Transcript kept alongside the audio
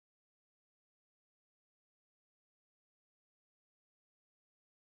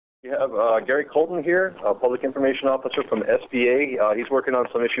You have Gary Colton here, Public Information Officer from SBA. He's working on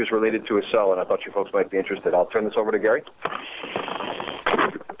some issues related to his cell, and I thought you folks might be interested. I'll turn this over to Gary.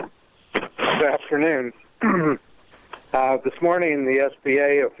 Good afternoon. This morning, the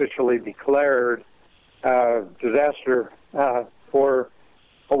SBA officially declared disaster for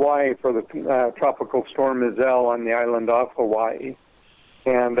Hawaii for the tropical storm Iselle on the island of Hawaii.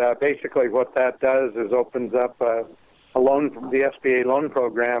 And basically what that does is opens up a loan, the SBA loan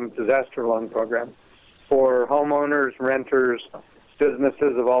program, disaster loan program, for homeowners, renters,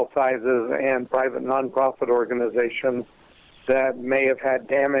 businesses of all sizes, and private nonprofit organizations that may have had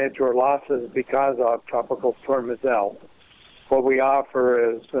damage or losses because of Tropical Storm Iselle. What we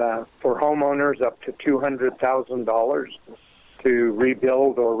offer is for homeowners up to $200,000 to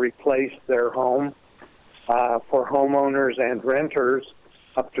rebuild or replace their home. For homeowners and renters,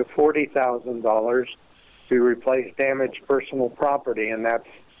 up to $40,000 to replace damaged personal property, and that's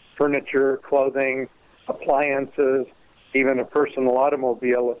furniture, clothing, appliances, even a personal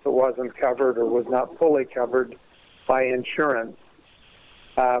automobile if it wasn't covered or was not fully covered by insurance.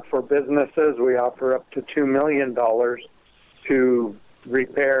 For businesses, we offer up to $2 million to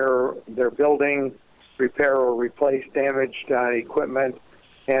repair their building, repair or replace damaged equipment,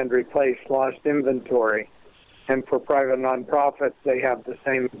 and replace lost inventory. And for private nonprofits, they have the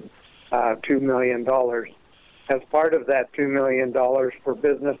same $2 million. As part of that $2 million for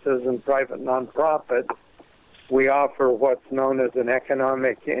businesses and private nonprofits, we offer what's known as an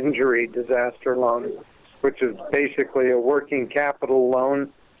economic injury disaster loan, which is basically a working capital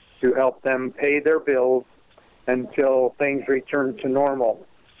loan to help them pay their bills until things return to normal.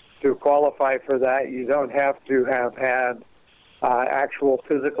 To qualify for that, you don't have to have had actual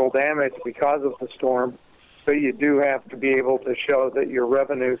physical damage because of the storm, but you do have to be able to show that your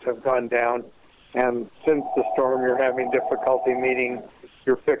revenues have gone down, and since the storm you're having difficulty meeting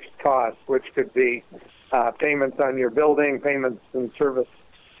your fixed costs, which could be payments on your building, payments and service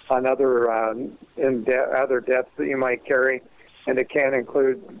on other other debts that you might carry, and it can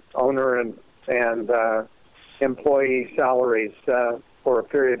include owner and employee salaries for a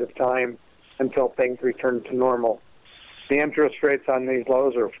period of time until things return to normal. The interest rates on these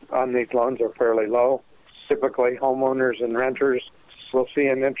loans are fairly low. Typically, homeowners and renters will see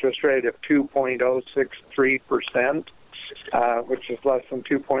an interest rate of 2.063%, which is less than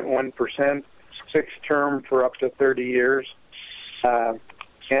 2.1%, fixed term for up to 30 years. And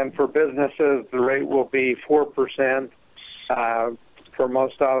for businesses, the rate will be 4% for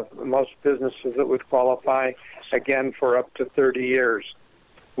most businesses that would qualify, again, for up to 30 years.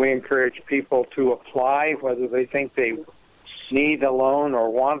 We encourage people to apply, whether they think they need a loan or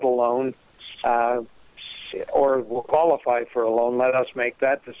want a loan, or will qualify for a loan. Let us make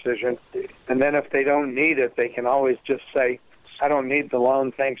that decision. And then if they don't need it, they can always just say, I don't need the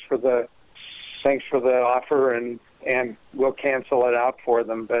loan, thanks for the offer, and we'll cancel it out for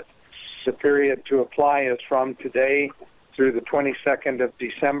them. But the period to apply is from today through the 22nd of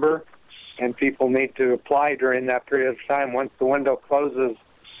December, and people need to apply during that period of time. Once the window closes,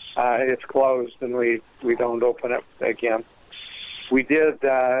 it's closed, and we don't open it again. We did,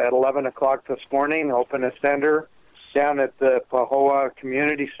 at 11 o'clock this morning, open a center down at the Pahoa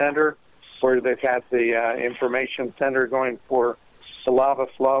Community Center, where they've had the information center going for the lava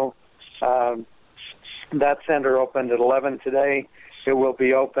flow. That center opened at 11 today. It will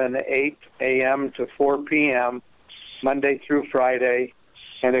be open 8 a.m. to 4 p.m., Monday through Friday,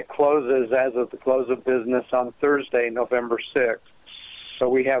 and it closes as of the close of business on Thursday, November 6th. So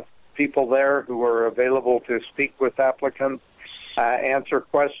we have people there who are available to speak with applicants, answer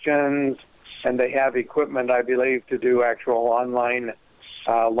questions, and they have equipment, I believe, to do actual online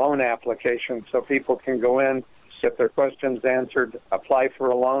loan applications. So people can go in, get their questions answered, apply for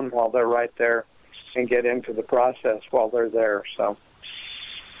a loan while they're right there, and get into the process while they're there. So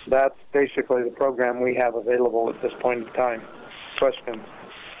that's basically the program we have available at this point in time. Questions?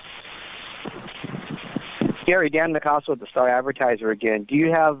 Gary, Dan McCoskey with the Star Advertiser again. Do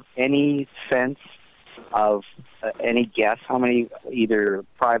you have any sense of any guess how many either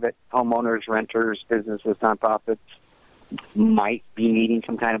private homeowners, renters, businesses, nonprofits might be needing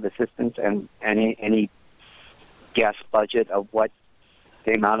some kind of assistance, and any guess budget of what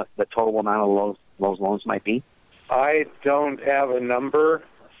the total amount of those loans might be? I don't have a number.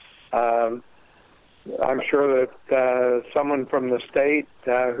 I'm sure that someone from the state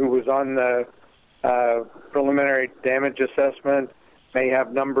who was on the preliminary damage assessment may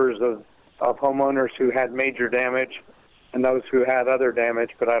have numbers of homeowners who had major damage and those who had other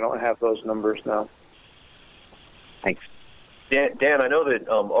damage, but I don't have those numbers now. Thanks. Dan, I know that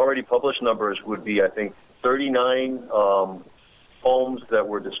already published numbers would be, I think, 39 homes that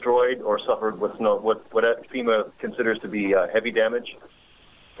were destroyed or suffered what FEMA considers to be heavy damage.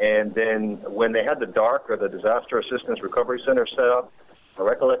 And then when they had the DARC, or the Disaster Assistance Recovery Center, set up, my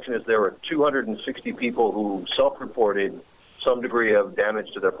recollection is there were 260 people who self-reported some degree of damage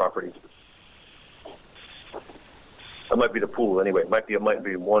to their properties. That might be the pool anyway. It might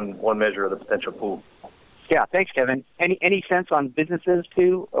be one measure of the potential pool. Yeah, thanks, Kevin. Any sense on businesses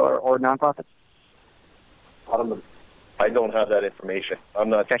too, or nonprofits? I don't have that information. I'm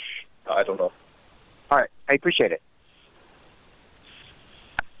not. Okay. I don't know. All right, I appreciate it.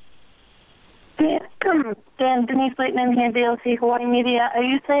 Dan, Denise Leighton here, DLC Hawaii Media. Are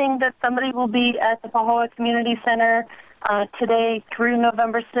you saying that somebody will be at the Pahoa Community Center today through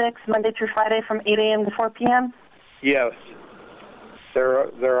November 6th, Monday through Friday, from 8 a.m. to 4 p.m.? Yes. There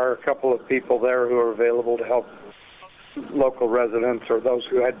are a couple of people there who are available to help local residents or those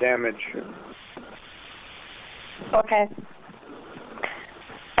who had damage. Okay.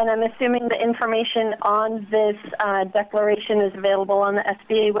 And I'm assuming the information on this declaration is available on the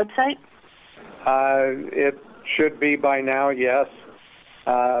SBA website? It should be by now, yes.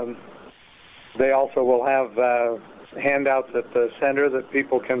 They also will have handouts at the center that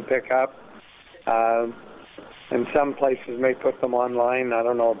people can pick up. And some places may put them online. I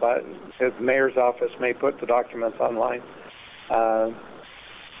don't know about the mayor's office may put the documents online.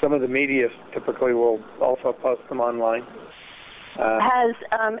 Some of the media typically will also post them online. Has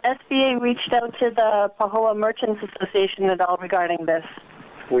SBA reached out to the Pahoa Merchants Association at all regarding this?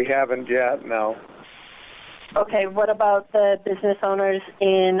 We haven't yet, no. Okay, what about the business owners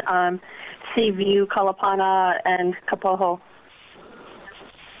in Seaview, Kalapana, and Kapoho?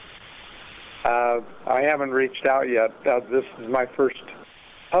 I haven't reached out yet. This is my first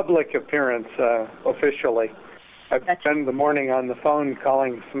public appearance officially. I've spent the morning on the phone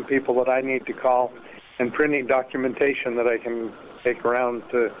calling some people that I need to call and printing documentation that I can take around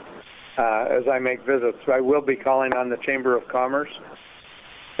to as I make visits. So I will be calling on the Chamber of Commerce,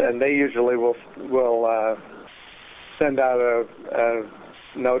 and they usually will send out a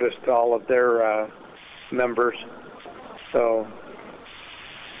notice to all of their members. So,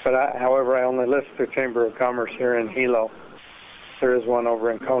 but however, I only list the Chamber of Commerce here in Hilo. There is one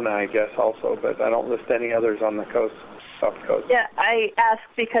over in Kona, I guess, also, but I don't list any others on the coast, South Coast. Yeah, I ask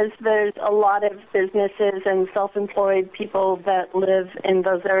because there's a lot of businesses and self-employed people that live in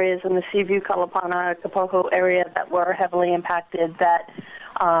those areas in the Seaview, Kalapana, Kapoho area that were heavily impacted that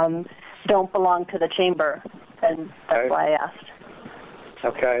don't belong to the chamber, and that's why I asked.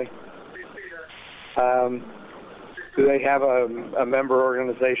 Okay. Do they have a member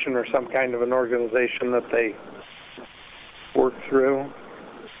organization or some kind of an organization that they work through?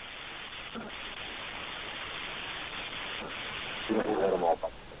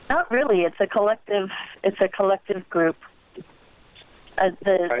 Not really. It's a collective. It's a collective group.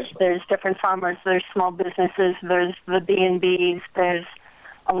 There's different farmers. There's small businesses. There's the B&Bs. There's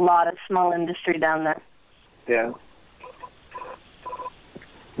a lot of small industry down there. Yeah.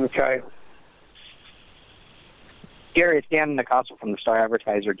 Okay. Gary, it's Dan Nicosso from the Star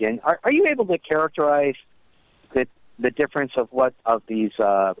Advertiser again. Are you able to characterize the difference of what of these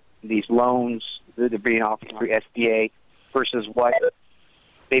loans that are being offered through SBA versus what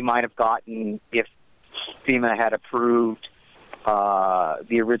they might have gotten if FEMA had approved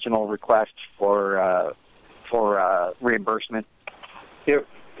the original request for reimbursement? If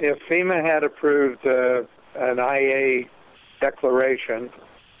FEMA had approved an IA declaration,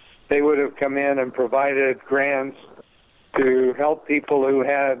 they would have come in and provided grants to help people who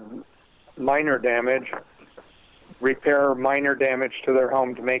had minor damage repair minor damage to their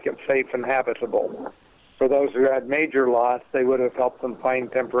home to make it safe and habitable. For those who had major loss, they would have helped them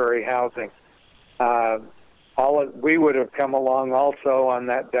find temporary housing. We would have come along also on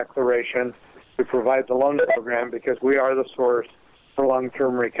that declaration to provide the loan program because we are the source for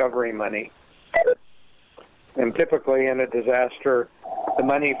long-term recovery money. And typically in a disaster, the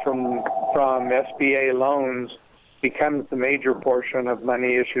money from SBA loans becomes the major portion of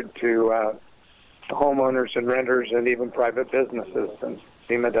money issued to homeowners and renters and even private businesses, and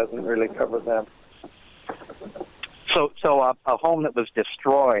FEMA doesn't really cover them. So a home that was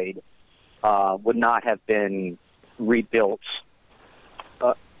destroyed would not have been rebuilt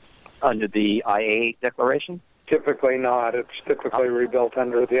under the IA declaration? Typically not. It's typically rebuilt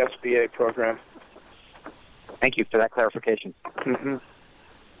under the SBA program. Thank you for that clarification. Mm-hmm.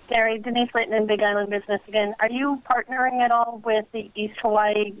 Gary, Denise Leighton in Big Island Business again. Are you partnering at all with the East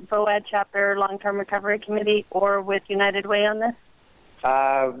Hawaii VOAD Chapter Long-Term Recovery Committee or with United Way on this?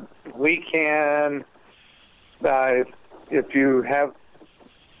 We can, if you have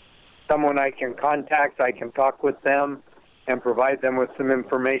someone I can contact, I can talk with them and provide them with some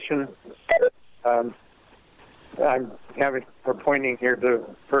information. We're pointing here to the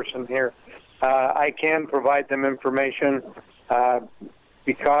person here. I can provide them information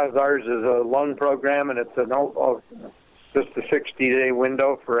because ours is a loan program and it's just a 60-day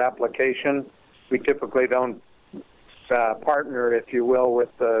window for application. We typically don't partner, if you will, with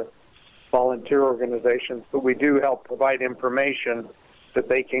the volunteer organizations, but we do help provide information that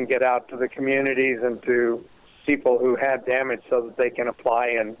they can get out to the communities and to people who had damage so that they can apply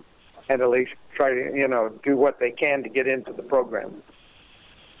and at least try to, do what they can to get into the program.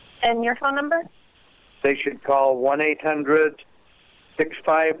 And your phone number? They should call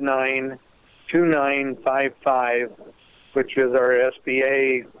 1-800-659-2955, which is our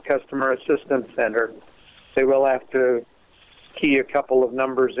SBA Customer Assistance Center. They will have to key a couple of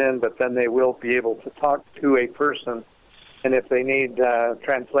numbers in, but then they will be able to talk to a person. And if they need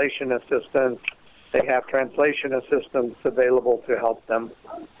translation assistance, they have translation assistance available to help them.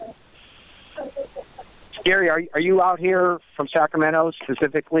 Gary, are you out here from Sacramento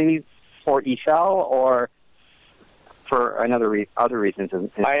specifically for ESL or for other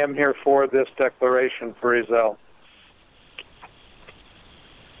reasons? I am here for this declaration for ESL.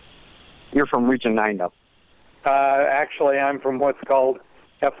 You're from Region 9, though. Actually, I'm from what's called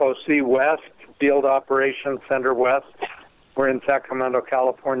FOC West, Field Operations Center West. We're in Sacramento,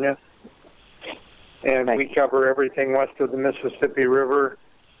 California. And we cover everything west of the Mississippi River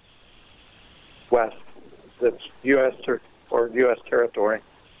west. That's U.S. U.S. territory.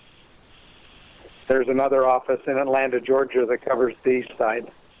 There's another office in Atlanta, Georgia that covers the east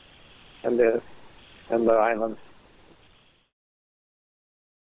side and the islands.